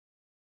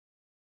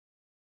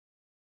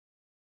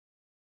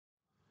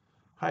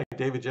Hi,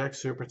 David Jeck,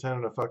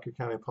 Superintendent of Fauquier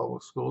County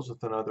Public Schools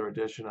with another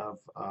edition of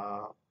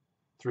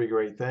Three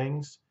Great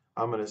Things.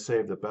 I'm going to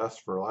save the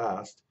best for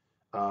last.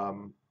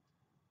 Um,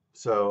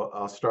 so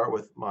I'll start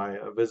with my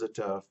visit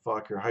to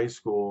Fauquier High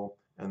School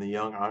and the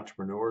Young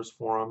Entrepreneurs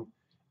Forum.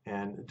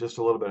 And just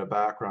a little bit of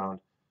background.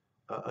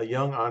 A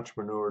Young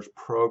Entrepreneurs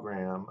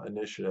Program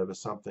initiative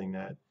is something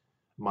that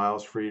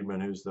Miles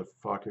Friedman, who's the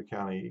Fauquier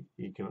County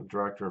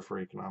Director for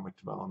Economic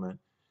Development,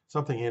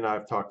 something he and I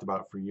have talked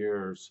about for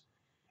years.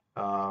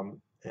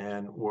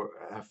 And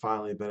have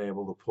finally been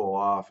able to pull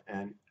off.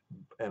 And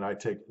I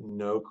take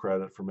no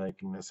credit for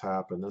making this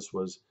happen. This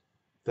was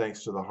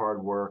thanks to the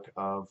hard work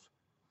of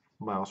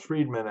Miles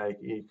Friedman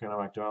at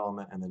Economic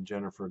Development, and then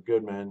Jennifer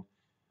Goodman,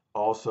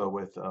 also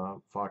with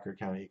Fauquier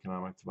County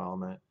Economic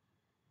Development,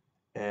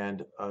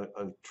 and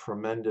a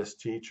tremendous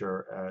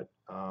teacher at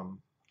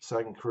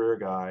second career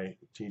guy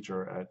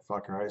teacher at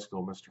Fauquier High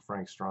School, Mr.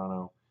 Frank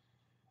Strano,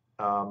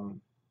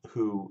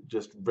 who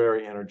just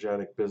very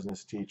energetic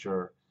business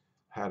teacher,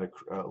 had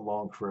a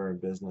long career in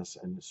business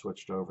and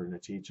switched over into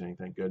teaching,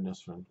 thank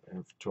goodness,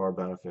 and to our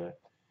benefit.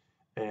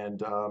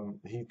 And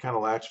he kind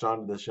of latched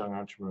onto this Young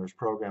Entrepreneurs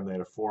Program. They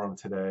had a forum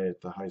today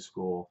at the high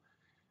school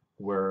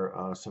where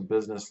some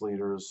business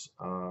leaders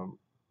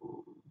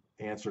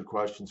answered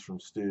questions from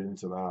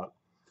students about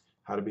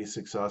how to be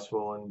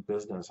successful in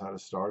business, how to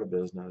start a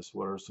business,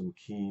 what are some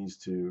keys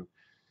to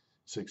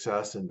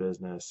success in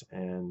business.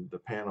 And the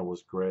panel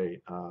was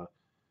great.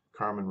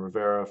 Carmen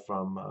Rivera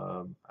from,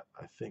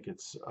 I think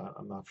it's,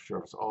 I'm not sure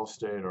if it's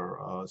Allstate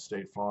or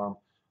State Farm. I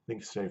think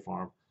it's State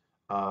Farm.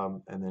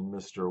 And then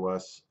Mr.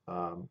 Wes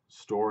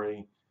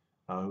Story,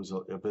 who's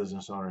a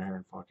business owner here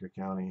in Fauquier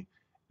County.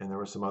 And there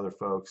were some other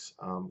folks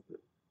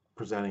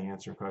presenting,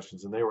 answering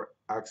questions, and they were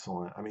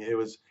excellent. I mean,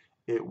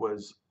 it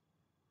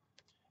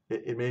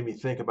made me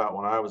think about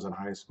when I was in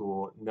high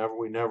school.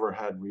 We never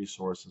had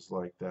resources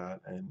like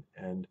that,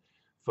 and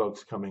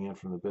folks coming in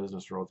from the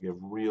business world to give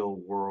real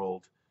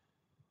world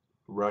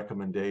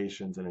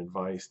recommendations and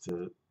advice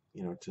to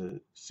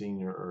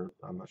senior, or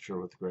I'm not sure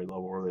what the grade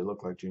level were. They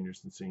look like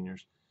juniors and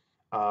seniors.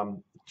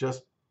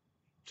 Just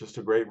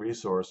a great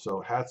resource.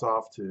 So hats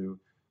off to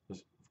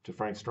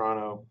Frank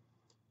Strano,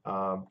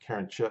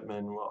 Karen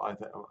Chipman. Well,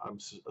 I'm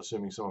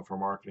assuming some of her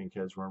marketing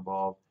kids were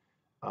involved,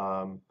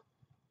 and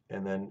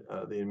then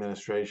the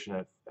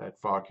administration at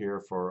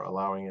Fauquier for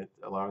allowing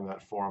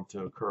that forum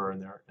to occur in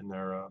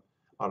their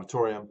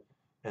auditorium,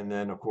 and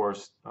then of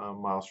course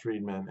Miles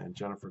Friedman and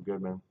Jennifer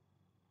Goodman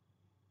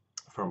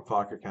from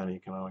Fauquier County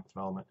Economic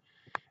Development.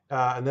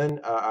 And then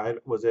I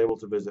was able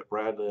to visit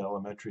Bradley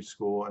Elementary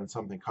School, and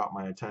something caught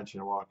my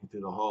attention walking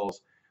through the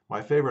halls.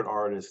 My favorite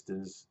artist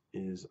is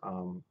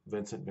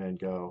Vincent van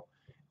Gogh,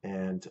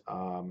 and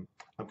I'm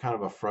kind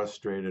of a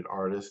frustrated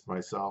artist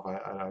myself.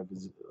 I have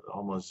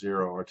almost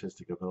zero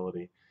artistic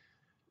ability,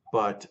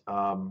 but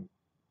I've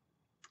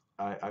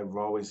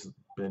always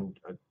been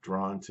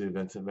drawn to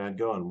Vincent van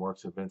Gogh and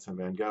works of Vincent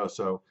van Gogh.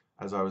 So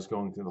as I was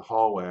going through the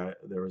hallway,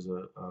 there was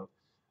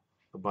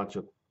a bunch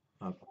of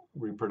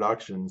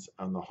reproductions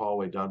on the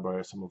hallway done by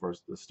some of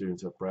the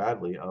students at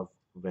Bradley of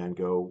Van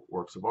Gogh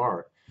works of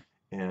art,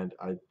 and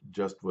I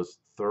just was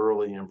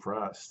thoroughly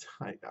impressed.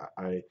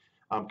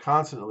 I'm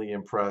constantly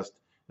impressed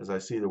as I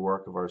see the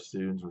work of our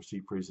students, or see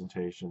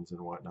presentations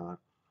and whatnot,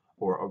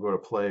 or go to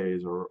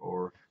plays,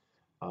 or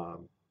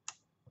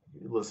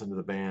listen to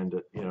the band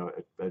at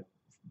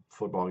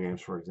football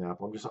games, for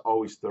example. I'm just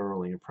always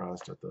thoroughly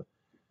impressed at the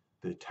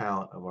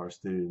talent of our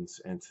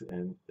students, and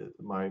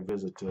my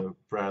visit to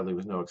Bradley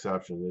was no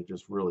exception. They're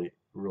just really,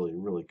 really,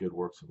 really good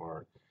works of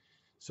art.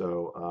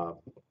 So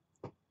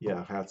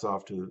yeah, hats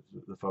off to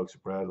the folks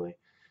at Bradley.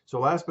 So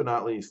last but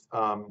not least,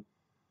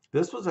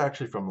 this was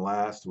actually from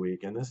last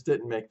week, and this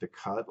didn't make the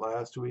cut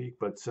last week,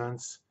 but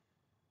since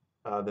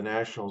the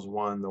Nationals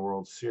won the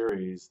World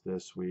Series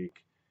this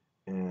week,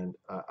 and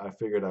I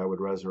figured I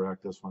would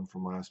resurrect this one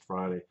from last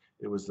Friday.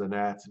 It was the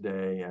Nats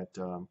Day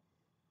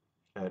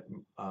at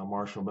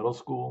Marshall Middle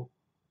School,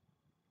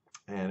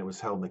 and it was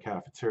held in the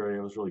cafeteria.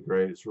 It was really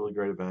great. It's a really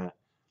great event.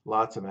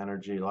 Lots of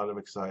energy, a lot of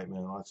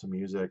excitement, lots of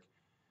music.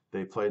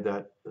 They played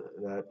that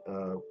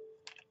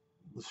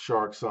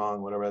shark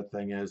song, whatever that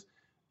thing is,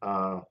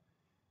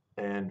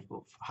 and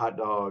hot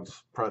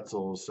dogs,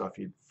 pretzels,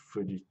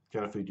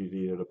 kind of food you'd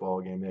eat at a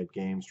ball game. They had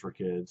games for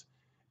kids.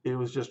 It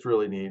was just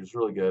really neat. It was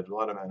really good. A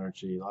lot of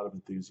energy, a lot of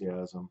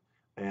enthusiasm.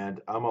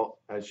 And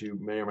as you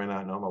may or may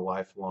not know, I'm a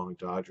lifelong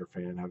Dodger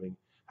fan,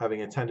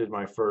 having attended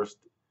my first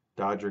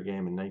Dodger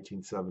game in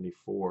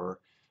 1974.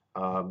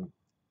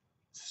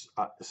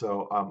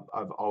 So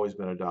I've always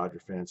been a Dodger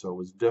fan, so it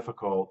was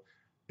difficult,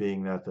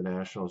 being that the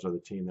Nationals are the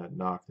team that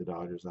knocked the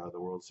Dodgers out of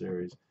the World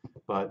Series.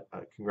 But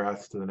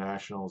congrats to the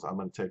Nationals. I'm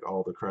going to take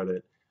all the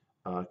credit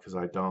because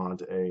I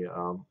donned a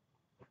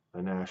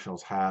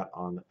Nationals hat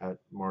at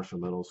Marshall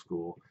Middle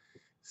School.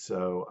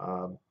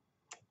 So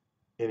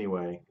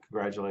anyway,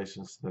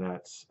 congratulations to the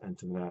Nats and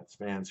to the Nats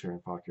fans here in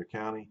Fauquier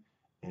County,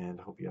 and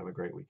hope you have a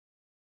great week.